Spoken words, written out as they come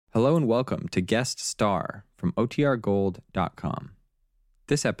Hello and welcome to Guest Star from OTRGold.com.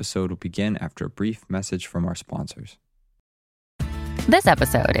 This episode will begin after a brief message from our sponsors. This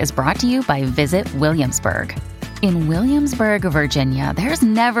episode is brought to you by Visit Williamsburg. In Williamsburg, Virginia, there's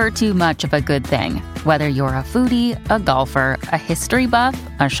never too much of a good thing. Whether you're a foodie, a golfer, a history buff,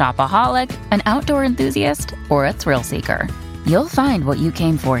 a shopaholic, an outdoor enthusiast, or a thrill seeker, you'll find what you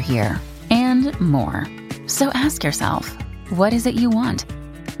came for here and more. So ask yourself, what is it you want?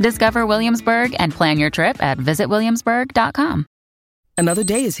 Discover Williamsburg and plan your trip at visitwilliamsburg.com. Another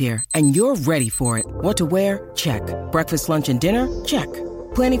day is here, and you're ready for it. What to wear? Check. Breakfast, lunch, and dinner? Check.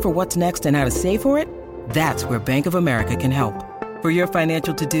 Planning for what's next and how to save for it? That's where Bank of America can help. For your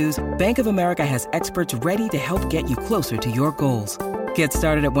financial to-dos, Bank of America has experts ready to help get you closer to your goals. Get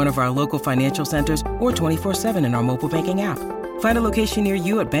started at one of our local financial centers or 24/7 in our mobile banking app. Find a location near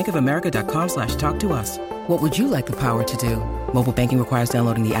you at bankofamerica.com/talktous. What would you like the power to do? Mobile banking requires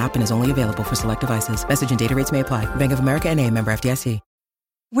downloading the app and is only available for select devices. Message and data rates may apply. Bank of America N.A., member FDIC.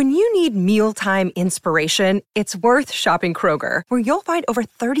 When you need mealtime inspiration, it's worth shopping Kroger, where you'll find over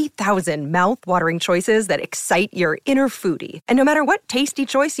 30,000 mouth-watering choices that excite your inner foodie. And no matter what tasty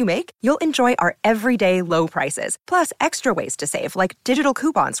choice you make, you'll enjoy our everyday low prices, plus extra ways to save, like digital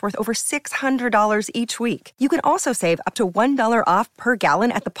coupons worth over $600 each week. You can also save up to $1 off per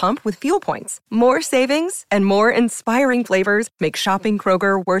gallon at the pump with fuel points. More savings and more inspiring flavors make shopping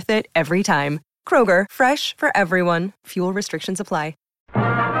Kroger worth it every time. Kroger, fresh for everyone. Fuel restrictions apply.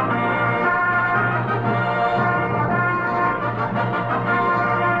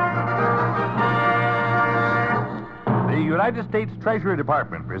 The United States Treasury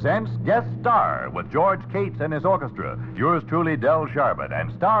Department presents Guest Star with George Cates and his orchestra, yours truly, Del Sharbutt,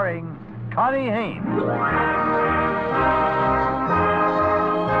 and starring Connie Haynes.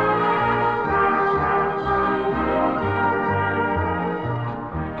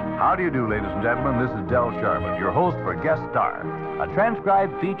 How do you do, ladies and gentlemen? This is Del Sharbutt, your host for Guest Star, a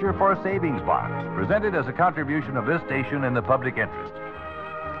transcribed feature for savings bonds, presented as a contribution of this station in the public interest.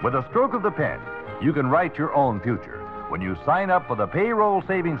 With a stroke of the pen, you can write your own future when you sign up for the payroll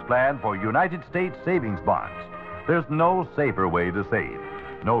savings plan for United States savings bonds. There's no safer way to save,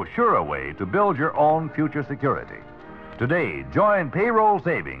 no surer way to build your own future security. Today, join payroll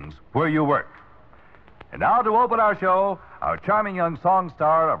savings where you work. And now to open our show, our charming young song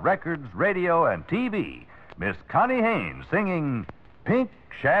star of records, radio, and TV, Miss Connie Haynes, singing Pink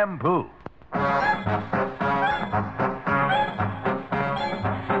Shampoo.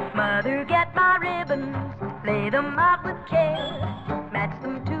 Mother, get my ribbons, lay them out with care. Match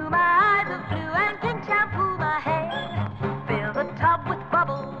them to my eyes of blue and pink, shampoo my hair. Fill the tub with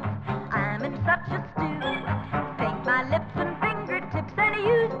bubbles, I'm in such a stew. Paint my lips and fingertips and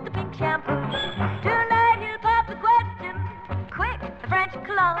use the pink shampoo. Tonight he'll pop the question, quick, the French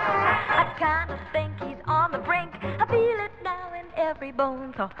cologne. I kinda think he's on the brink, I feel it now in every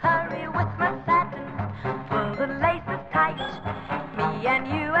bone. So hurry with my satin, pull the laces tight. Me and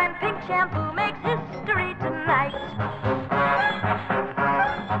you and pink shampoo makes history tonight.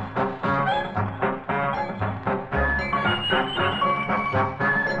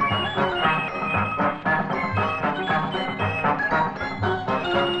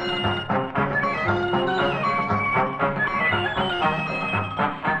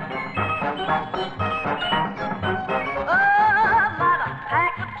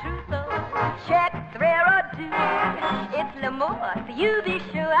 You be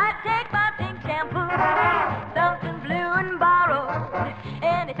sure I take my pink shampoo. Something blue and borrowed,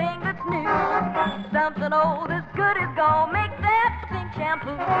 anything that's new. Something old as good as gonna make that pink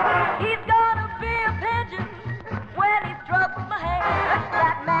shampoo. He's gonna be a pigeon when he strokes my hair.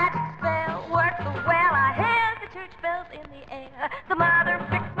 That magic spell works so well, I hear the church bells in the air. The mother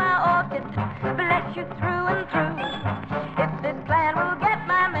fixed my orchid, bless you through and through. If this plan will get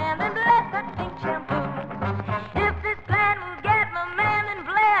my man, then bless that pink shampoo. If this plan will get my man, then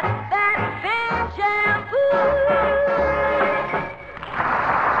bless that pink shampoo.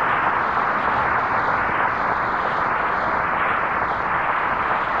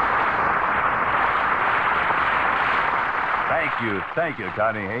 Thank you,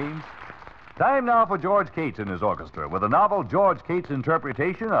 Connie Haynes. Time now for George Cates and his orchestra with a novel George Cates'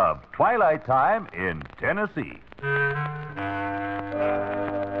 interpretation of Twilight Time in Tennessee.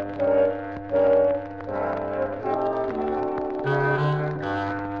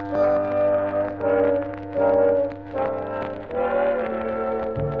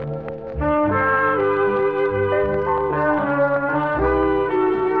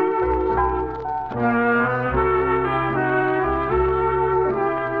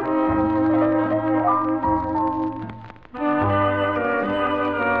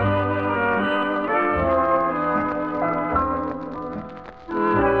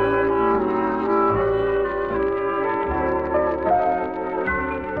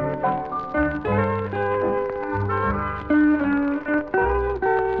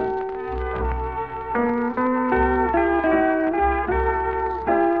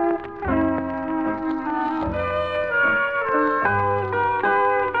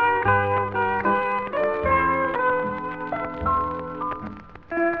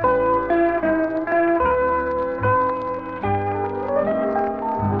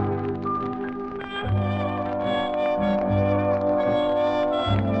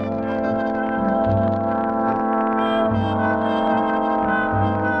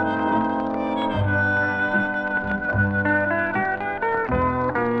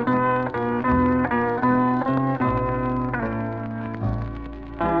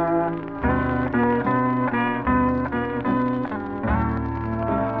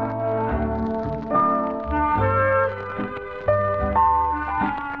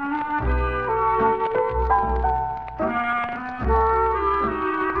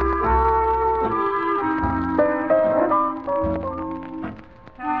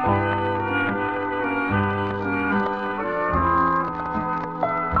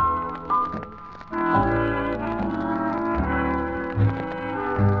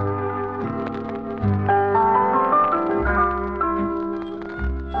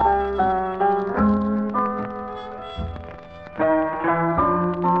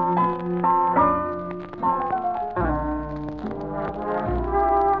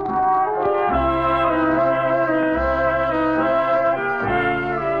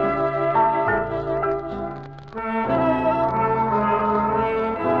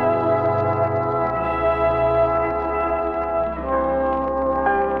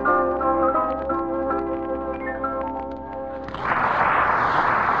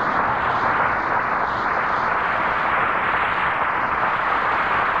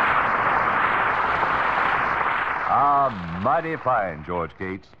 Mighty fine, George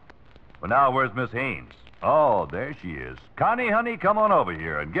Cates. Well, now, where's Miss Haynes? Oh, there she is. Connie, honey, come on over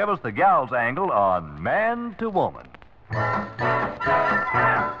here and give us the gal's angle on man to woman. Man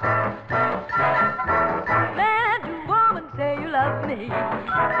to woman, say you love me.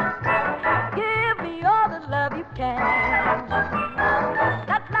 Give me all the love you can.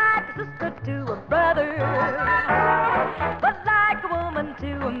 Not like a sister to a brother, but like a woman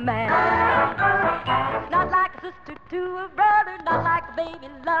to a man. Not like a sister to a brother, not like a baby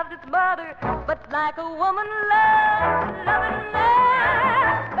loved its mother, but like a woman loves a loving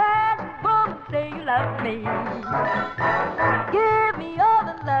man. Man and woman, say you love me. Give me all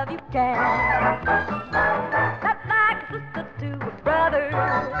the love you can. Not like a sister to a brother,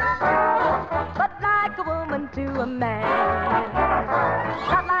 but like a woman to a man.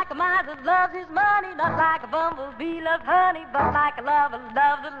 Not like a miser loves his money, not like a bumblebee loves honey, but like a lover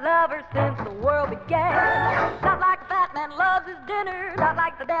loves a lover since the world began. Not like a fat man loves his dinner, not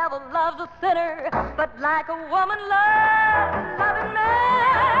like the devil loves a sinner, but like a woman loves a loving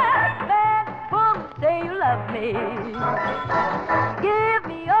man. Man, woman, say you love me. Give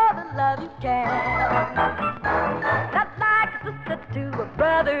me all the love you can. Not like a sister to a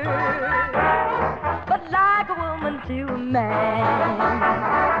brother, but like a woman to a man.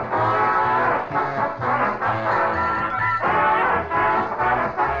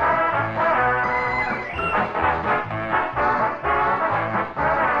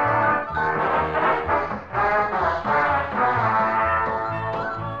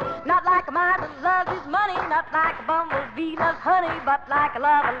 Not like a man that loves his money, not like a bumblebee loves honey, but like a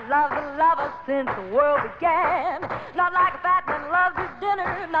lover loves a lover since the world began. Not like a fat man loves his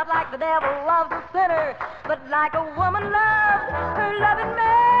dinner, not like the devil loves a sinner, but like a woman loves her loving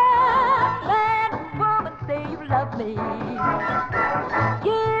man. Man and woman, say you love me.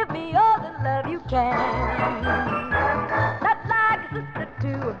 Give me all the love you can. Not like a sister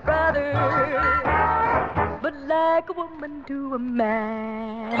to a brother, but like a woman to a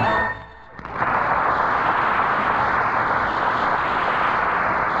man.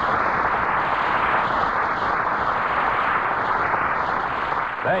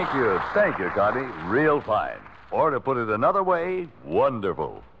 Thank you, Connie. Real fine. Or to put it another way,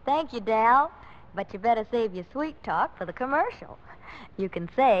 wonderful. Thank you, Dal. But you better save your sweet talk for the commercial. You can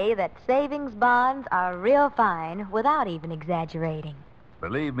say that savings bonds are real fine without even exaggerating.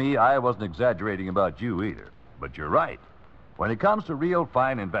 Believe me, I wasn't exaggerating about you either. But you're right. When it comes to real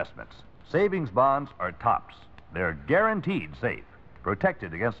fine investments, savings bonds are tops. They're guaranteed safe,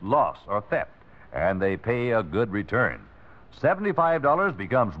 protected against loss or theft, and they pay a good return. $75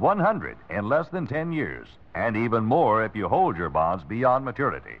 becomes $100 in less than 10 years, and even more if you hold your bonds beyond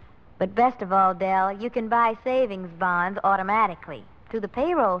maturity. But best of all, Dal, you can buy savings bonds automatically through the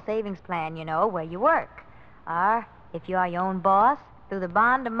payroll savings plan, you know, where you work. Or, if you are your own boss, through the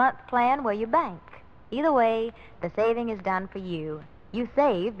bond-a-month plan where you bank. Either way, the saving is done for you. You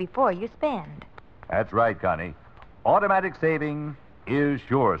save before you spend. That's right, Connie. Automatic saving is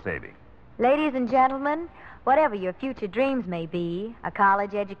sure saving. Ladies and gentlemen, whatever your future dreams may be, a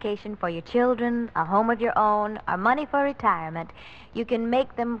college education for your children, a home of your own, or money for retirement, you can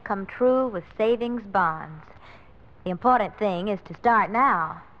make them come true with savings bonds. The important thing is to start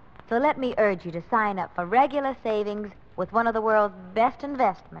now. So let me urge you to sign up for regular savings with one of the world's best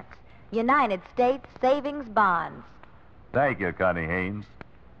investments, United States Savings Bonds. Thank you, Connie Haynes.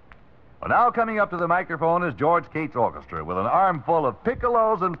 Well, now coming up to the microphone is George Cates Orchestra with an armful of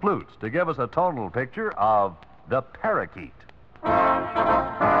piccolos and flutes to give us a tonal picture of the parakeet.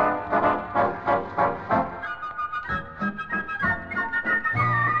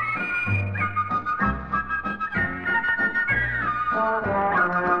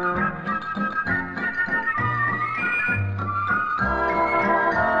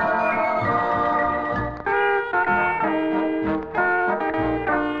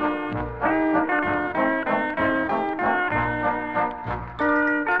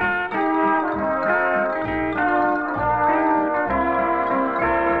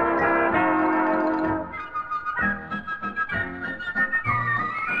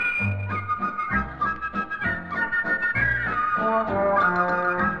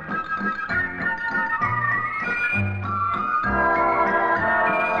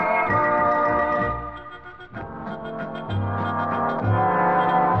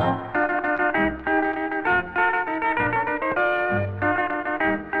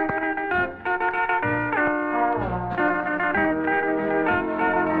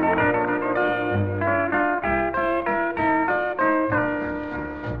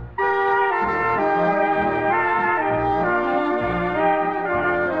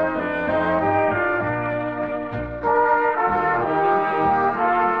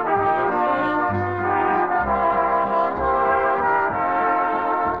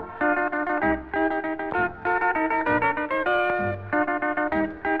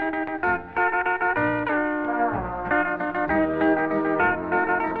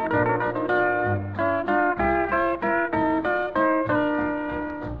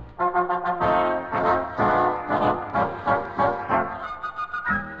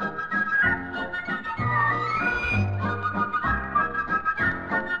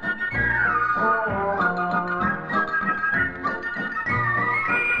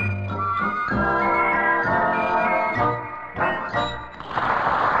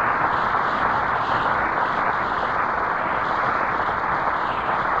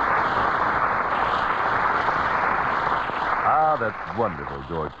 wonderful,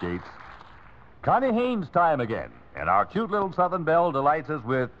 George Gates. Connie Haynes time again, and our cute little Southern Belle delights us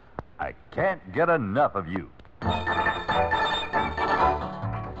with I Can't Get Enough of You.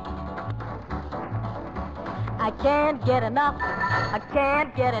 I can't get enough. I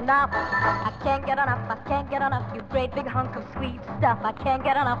can't get enough. I can't get enough. I can't get enough. You great big hunk of sweet stuff. I can't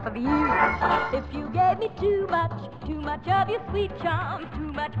get enough of you. If you gave me too much of your sweet charm,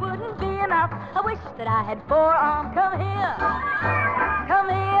 too much wouldn't be enough. I wish that I had four arms. Come here. Come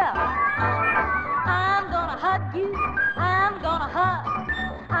here. I'm gonna hug you. I'm gonna hug.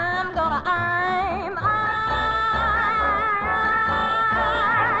 I'm gonna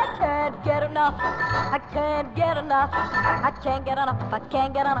I can't get enough. I can't get enough. I can't get enough. I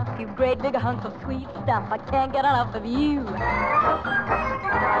can't get enough. You great big hunk of sweet stuff. I can't get enough of you.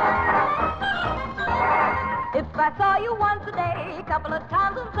 If I saw you once a day, a couple of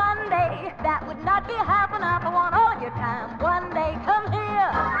times on Sunday, that would not be half enough. I want all of your time. One day, come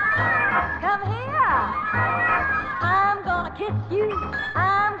here. Come here. I'm gonna kiss you.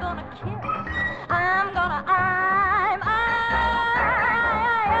 I'm gonna kiss. I'm gonna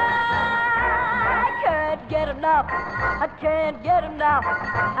I can't get enough. I can't get enough.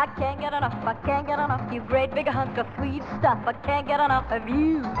 I can't get enough. I can't get enough. You great big hunk of sweet stuff. I can't get enough of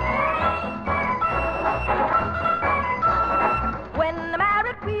you. When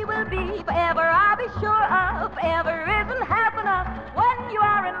married we will be forever, I'll be sure of. Ever isn't half enough when you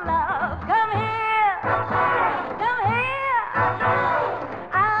are in love. Come here. Come here.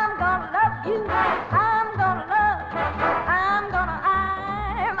 I'm gonna love you. I'm gonna love. I'm gonna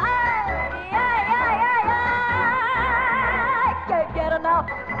I can't get enough.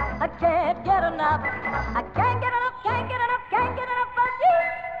 I can't get enough. I can't get enough. Can't get enough. Can't get enough of you.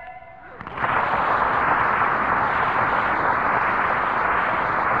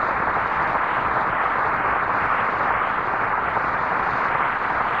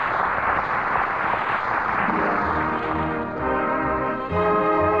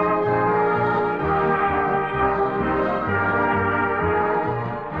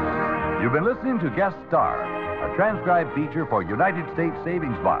 You've been listening to Guest Star, a transcribed feature for United States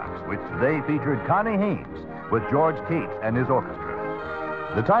Savings Bonds, which today featured Connie Haynes with George Cates and his orchestra.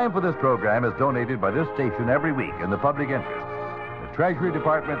 The time for this program is donated by this station every week in the public interest. The Treasury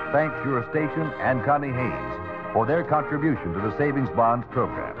Department thanks your station and Connie Haynes for their contribution to the Savings Bonds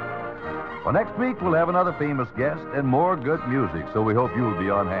program. Well, next week we'll have another famous guest and more good music, so we hope you'll be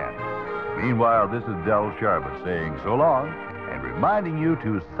on hand. Meanwhile, this is Del Sharbutt saying so long and reminding you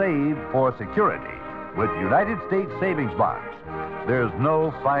to save for security with United States Savings Bonds. There's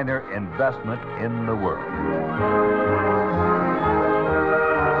no finer investment in the world.